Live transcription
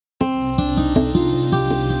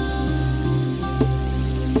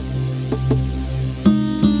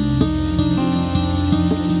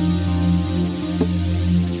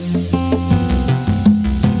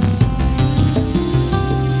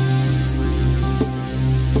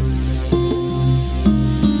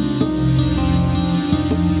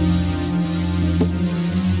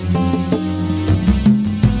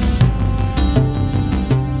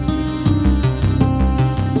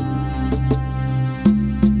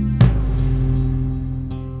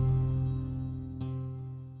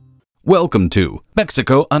Welcome to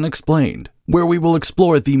Mexico Unexplained, where we will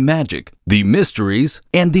explore the magic, the mysteries,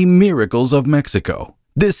 and the miracles of Mexico.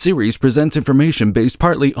 This series presents information based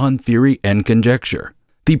partly on theory and conjecture.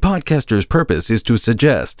 The podcaster's purpose is to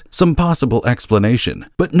suggest some possible explanation,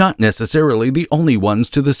 but not necessarily the only ones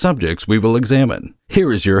to the subjects we will examine.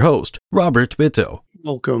 Here is your host, Robert Bitto.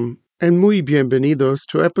 Welcome, and muy bienvenidos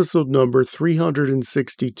to episode number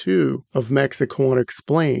 362 of Mexico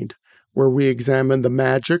Unexplained, where we examine the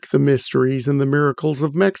magic, the mysteries, and the miracles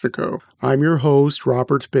of Mexico. I'm your host,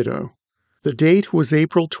 Robert Bitto. The date was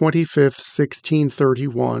April 25th,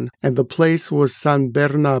 1631, and the place was San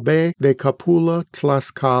Bernabé de Capula,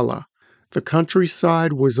 Tlaxcala. The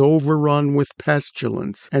countryside was overrun with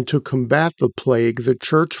pestilence, and to combat the plague, the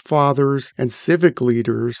church fathers and civic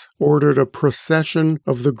leaders ordered a procession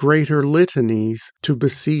of the greater litanies to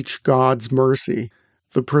beseech God's mercy.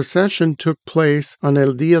 The procession took place on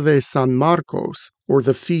El Día de San Marcos, or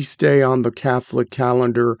the feast day on the Catholic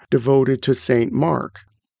calendar devoted to Saint Mark.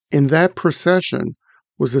 In that procession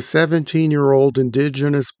was a 17-year-old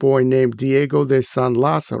indigenous boy named Diego de San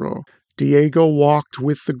Lázaro. Diego walked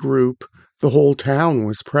with the group. The whole town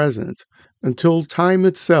was present, until time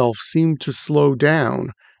itself seemed to slow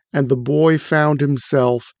down, and the boy found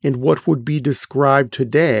himself in what would be described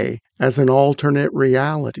today as an alternate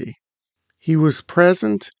reality. He was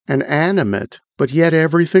present and animate, but yet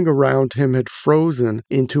everything around him had frozen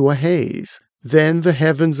into a haze. Then the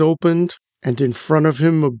heavens opened, and in front of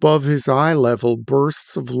him, above his eye level,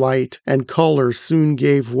 bursts of light and color soon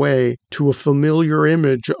gave way to a familiar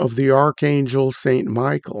image of the Archangel Saint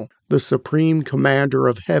Michael, the supreme commander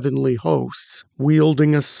of heavenly hosts,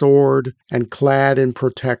 wielding a sword and clad in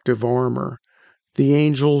protective armor. The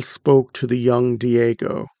angel spoke to the young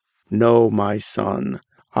Diego. "Know, my son,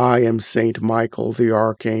 I am Saint Michael the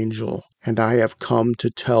Archangel, and I have come to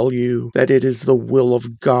tell you that it is the will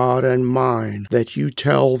of God and mine that you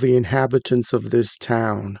tell the inhabitants of this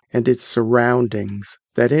town and its surroundings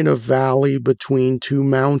that in a valley between two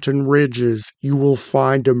mountain ridges you will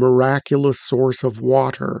find a miraculous source of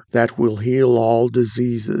water that will heal all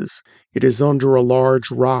diseases. It is under a large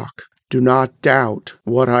rock. Do not doubt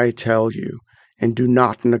what I tell you, and do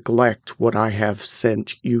not neglect what I have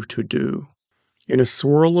sent you to do." In a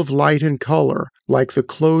swirl of light and color, like the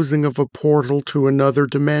closing of a portal to another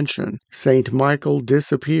dimension, Saint Michael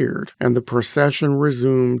disappeared, and the procession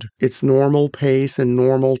resumed its normal pace and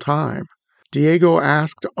normal time. Diego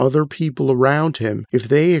asked other people around him if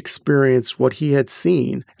they experienced what he had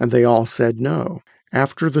seen, and they all said no.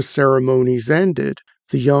 After the ceremonies ended,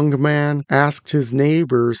 the young man asked his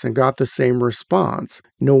neighbors and got the same response.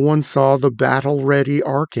 No one saw the battle-ready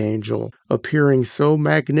archangel appearing so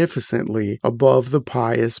magnificently above the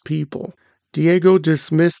pious people. Diego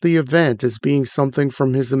dismissed the event as being something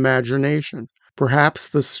from his imagination. Perhaps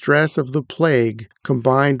the stress of the plague,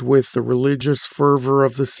 combined with the religious fervor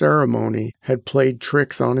of the ceremony, had played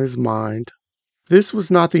tricks on his mind. This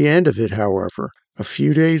was not the end of it, however. A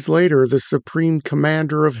few days later, the supreme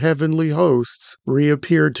commander of heavenly hosts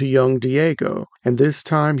reappeared to young Diego, and this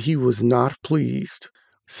time he was not pleased.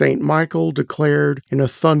 Saint Michael declared in a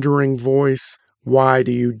thundering voice, "Why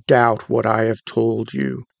do you doubt what I have told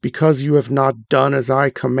you? Because you have not done as I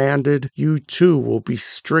commanded, you too will be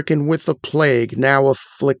stricken with the plague now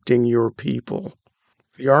afflicting your people."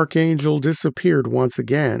 The archangel disappeared once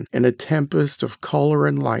again in a tempest of color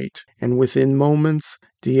and light, and within moments,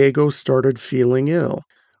 Diego started feeling ill.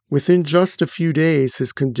 Within just a few days,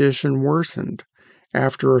 his condition worsened.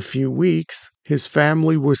 After a few weeks, his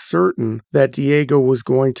family was certain that Diego was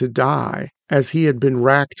going to die, as he had been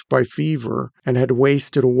racked by fever and had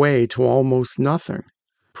wasted away to almost nothing.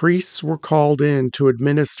 Priests were called in to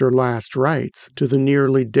administer last rites to the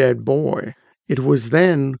nearly dead boy. It was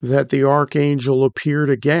then that the archangel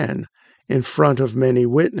appeared again, in front of many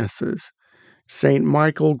witnesses. Saint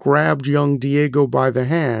Michael grabbed young Diego by the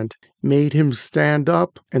hand, made him stand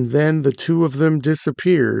up, and then the two of them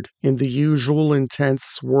disappeared in the usual intense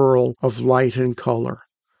swirl of light and color.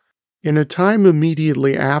 In a time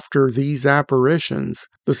immediately after these apparitions,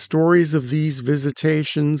 the stories of these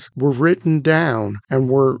visitations were written down and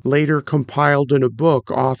were later compiled in a book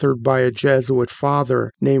authored by a Jesuit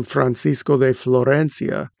father named Francisco de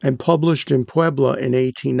Florencia and published in Puebla in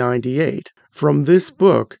 1898. From this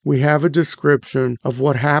book, we have a description of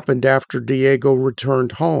what happened after Diego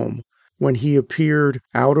returned home, when he appeared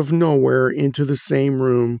out of nowhere into the same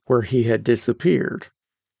room where he had disappeared.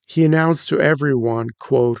 He announced to everyone,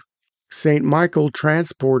 quote, "Saint Michael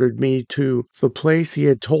transported me to the place he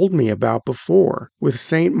had told me about before. With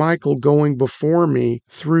Saint Michael going before me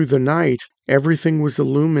through the night, everything was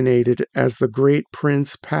illuminated as the great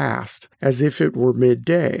prince passed, as if it were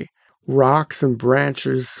midday. Rocks and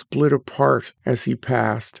branches split apart as he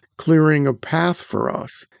passed, clearing a path for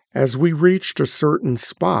us. As we reached a certain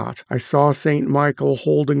spot, I saw St. Michael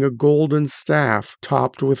holding a golden staff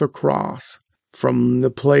topped with a cross. From the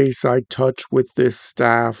place I touch with this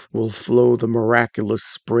staff will flow the miraculous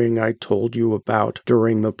spring I told you about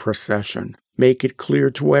during the procession. Make it clear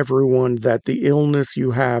to everyone that the illness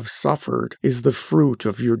you have suffered is the fruit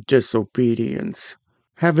of your disobedience.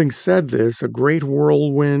 Having said this, a great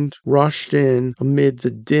whirlwind rushed in amid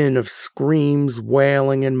the din of screams,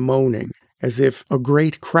 wailing, and moaning, as if a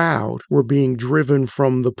great crowd were being driven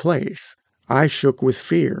from the place. I shook with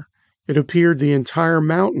fear. It appeared the entire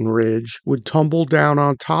mountain ridge would tumble down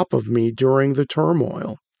on top of me during the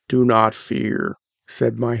turmoil. "Do not fear,"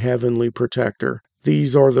 said my heavenly protector.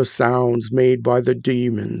 "These are the sounds made by the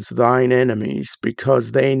demons, thine enemies,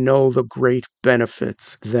 because they know the great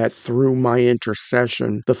benefits that through my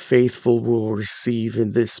intercession the faithful will receive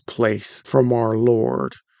in this place from our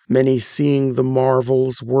Lord. Many, seeing the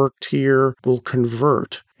marvels worked here, will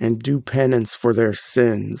convert and do penance for their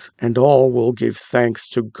sins, and all will give thanks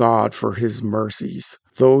to God for his mercies.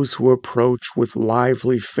 Those who approach with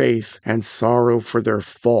lively faith and sorrow for their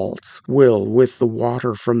faults will, with the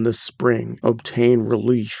water from the spring, obtain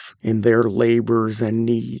relief in their labors and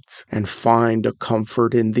needs, and find a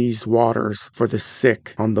comfort in these waters for the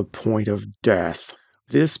sick on the point of death."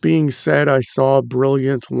 This being said, I saw a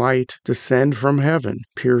brilliant light descend from heaven,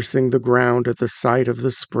 piercing the ground at the sight of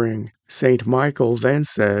the spring. St. Michael then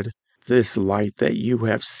said, "This light that you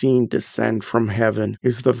have seen descend from heaven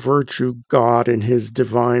is the virtue God in his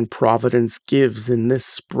divine providence gives in this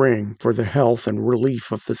spring for the health and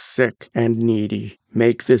relief of the sick and needy.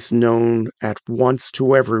 Make this known at once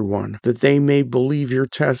to everyone, that they may believe your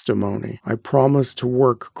testimony. I promise to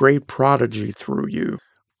work great prodigy through you."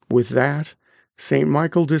 With that, St.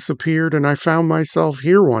 Michael disappeared, and I found myself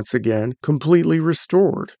here once again, completely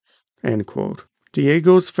restored. End quote.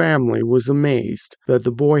 Diego's family was amazed that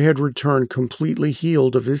the boy had returned completely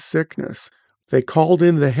healed of his sickness. They called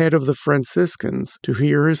in the head of the Franciscans to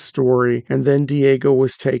hear his story, and then Diego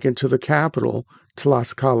was taken to the capital,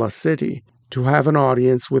 Tlaxcala City, to have an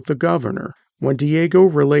audience with the governor. When Diego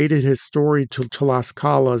related his story to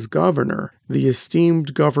Tlaxcala's governor, the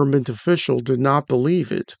esteemed government official did not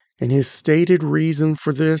believe it, and his stated reason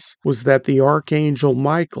for this was that the Archangel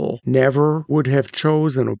Michael never would have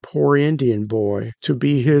chosen a poor Indian boy to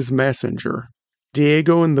be his messenger.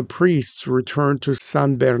 Diego and the priests returned to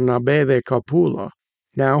San Bernabe de Capula.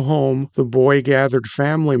 Now home, the boy gathered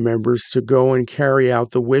family members to go and carry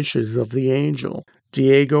out the wishes of the angel.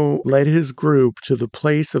 Diego led his group to the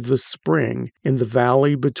place of the spring in the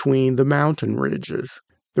valley between the mountain ridges.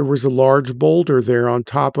 There was a large boulder there on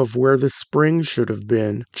top of where the spring should have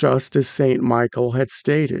been, just as St. Michael had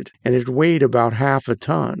stated, and it weighed about half a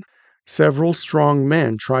ton. Several strong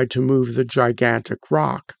men tried to move the gigantic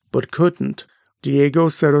rock, but couldn't. Diego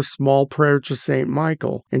said a small prayer to St.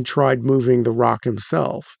 Michael and tried moving the rock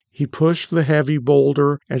himself. He pushed the heavy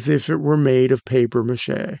boulder as if it were made of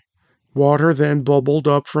papier-mâché. Water then bubbled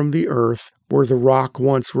up from the earth where the rock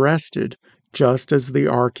once rested, just as the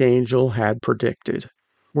archangel had predicted.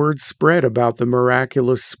 Word spread about the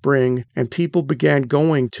miraculous spring, and people began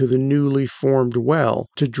going to the newly formed well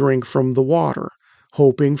to drink from the water,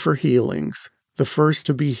 hoping for healings. The first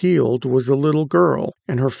to be healed was a little girl,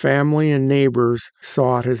 and her family and neighbors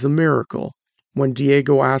saw it as a miracle. When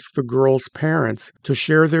Diego asked the girl's parents to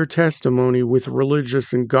share their testimony with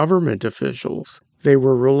religious and government officials, they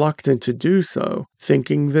were reluctant to do so,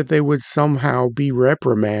 thinking that they would somehow be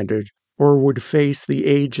reprimanded or would face the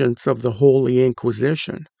agents of the Holy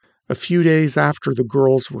Inquisition. A few days after the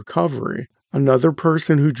girl's recovery, another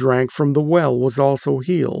person who drank from the well was also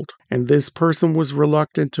healed, and this person was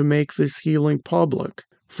reluctant to make this healing public,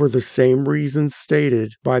 for the same reasons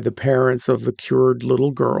stated by the parents of the cured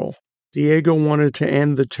little girl. Diego wanted to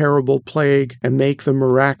end the terrible plague and make the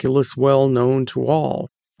miraculous well known to all,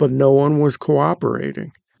 but no one was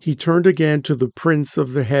cooperating. He turned again to the Prince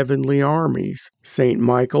of the Heavenly Armies, St.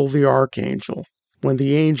 Michael the Archangel. When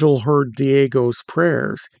the angel heard Diego's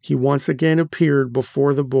prayers, he once again appeared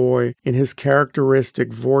before the boy in his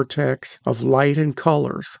characteristic vortex of light and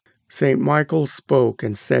colors. St. Michael spoke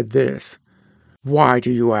and said this: "Why do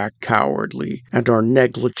you act cowardly and are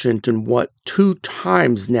negligent in what 2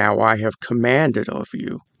 times now I have commanded of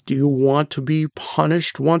you? Do you want to be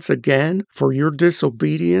punished once again for your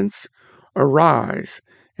disobedience? Arise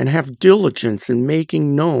and have diligence in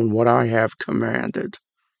making known what I have commanded."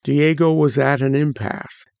 Diego was at an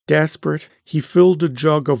impasse. Desperate, he filled a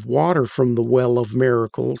jug of water from the Well of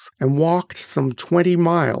Miracles and walked some 20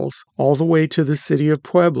 miles all the way to the city of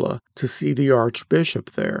Puebla to see the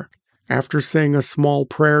Archbishop there. After saying a small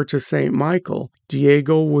prayer to St. Michael,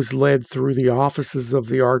 Diego was led through the offices of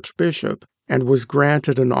the Archbishop and was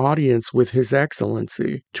granted an audience with His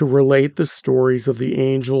Excellency to relate the stories of the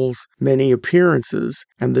angel's many appearances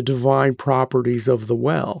and the divine properties of the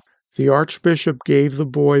well. The Archbishop gave the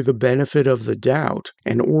boy the benefit of the doubt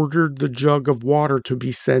and ordered the jug of water to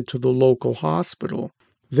be sent to the local hospital.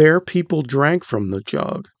 There people drank from the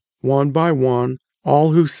jug. One by one,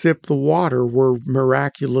 all who sipped the water were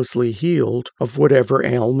miraculously healed of whatever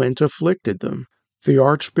ailment afflicted them. The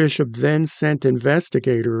Archbishop then sent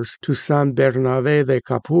investigators to San Bernabé de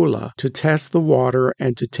Capula to test the water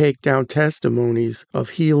and to take down testimonies of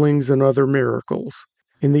healings and other miracles.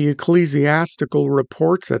 In the ecclesiastical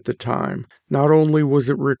reports at the time, not only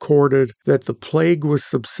was it recorded that the plague was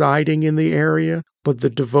subsiding in the area, but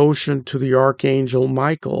the devotion to the Archangel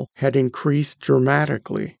Michael had increased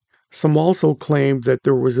dramatically. Some also claimed that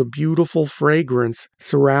there was a beautiful fragrance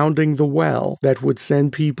surrounding the well that would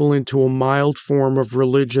send people into a mild form of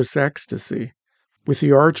religious ecstasy. With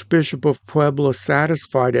the Archbishop of Puebla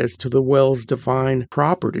satisfied as to the well's divine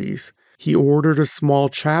properties, he ordered a small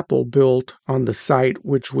chapel built on the site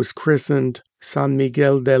which was christened San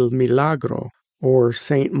Miguel del Milagro, or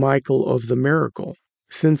Saint Michael of the Miracle.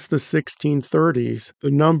 Since the 1630s,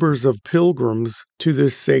 the numbers of pilgrims to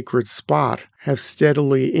this sacred spot have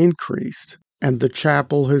steadily increased, and the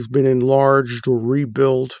chapel has been enlarged or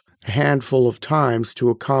rebuilt a handful of times to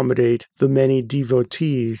accommodate the many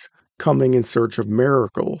devotees coming in search of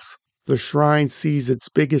miracles. The shrine sees its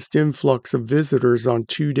biggest influx of visitors on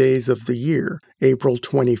 2 days of the year, April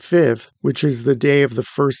 25th, which is the day of the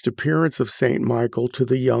first appearance of St. Michael to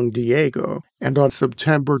the young Diego, and on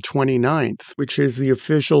September 29th, which is the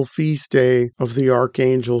official feast day of the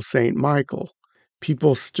Archangel St. Michael.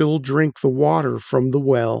 People still drink the water from the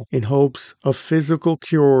well in hopes of physical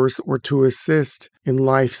cures or to assist in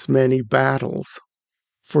life's many battles.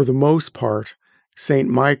 For the most part, St.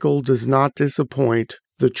 Michael does not disappoint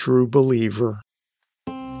the true believer.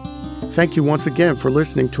 Thank you once again for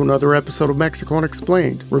listening to another episode of Mexico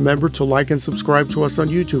Unexplained. Remember to like and subscribe to us on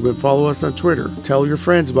YouTube and follow us on Twitter. Tell your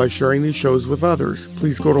friends by sharing these shows with others.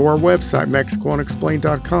 Please go to our website,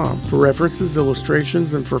 MexicoUnexplained.com, for references,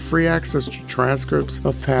 illustrations, and for free access to transcripts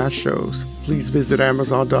of past shows. Please visit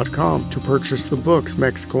Amazon.com to purchase the books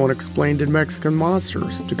Mexico Unexplained and Mexican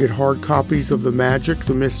Monsters, to get hard copies of The Magic,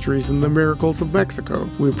 the Mysteries, and the Miracles of Mexico.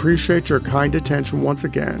 We appreciate your kind attention once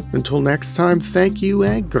again. Until next time, thank you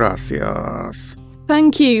and gracias.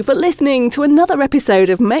 Thank you for listening to another episode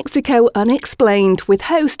of Mexico Unexplained with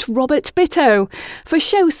host Robert Bitto. For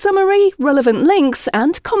show summary, relevant links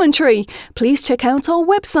and commentary, please check out our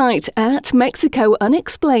website at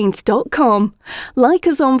mexicounexplained.com. Like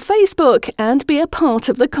us on Facebook and be a part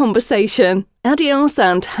of the conversation. Adios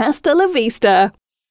and hasta la vista.